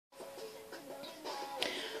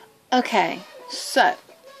Okay, so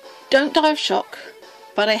don't die of shock,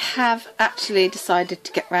 but I have actually decided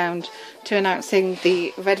to get round to announcing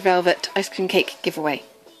the Red Velvet ice cream cake giveaway.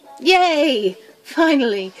 Yay!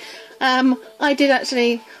 Finally! I did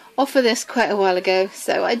actually offer this quite a while ago,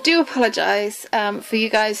 so I do apologise for you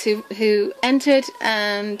guys who entered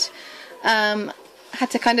and had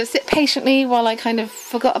to kind of sit patiently while I kind of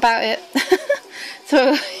forgot about it.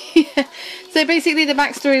 So, yeah. So basically the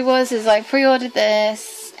backstory was I pre-ordered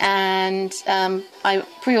this, and I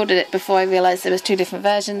pre-ordered it before I realised there was 2 different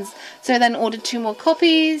versions. So I then ordered 2 more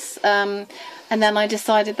copies, and then I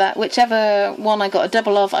decided that whichever one I got a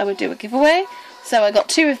double of, I would do a giveaway. So I got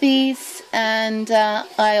 2 of these, and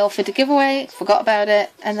I offered a giveaway, forgot about it,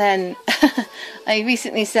 and then I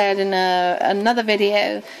recently said in another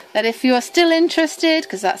video that if you are still interested,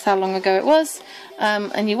 because that's how long ago it was,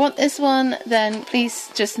 and you want this one, then please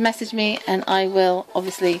just message me and I will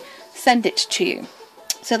obviously send it to you.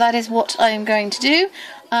 So that is what I am going to do.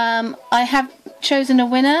 I have chosen a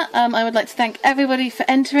winner. I would like to thank everybody for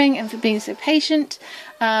entering and for being so patient.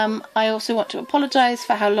 I also want to apologise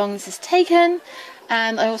for how long this has taken,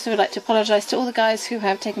 and I also would like to apologise to all the guys who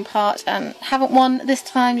have taken part and haven't won this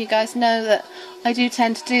time. You guys know that I do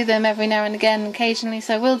tend to do them every now and again occasionally,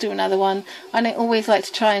 so I will do another one, and I always like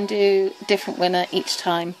to try and do a different winner each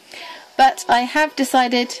time. But I have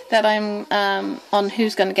decided that I'm on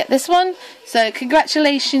who's going to get this one. So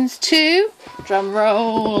congratulations to, drum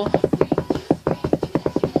roll,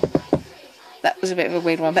 that was a bit of a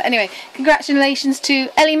weird one, but anyway, congratulations to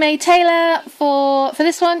Ellie Mae Taylor for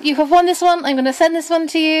this one. You have won this one. I'm going to send this one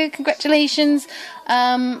to you. Congratulations.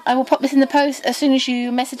 I will pop this in the post as soon as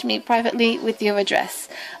you message me privately with your address.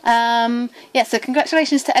 Yeah, so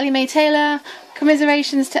congratulations to Ellie Mae Taylor.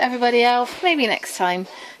 Commiserations to everybody else. Maybe next time.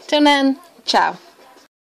 Till then, ciao.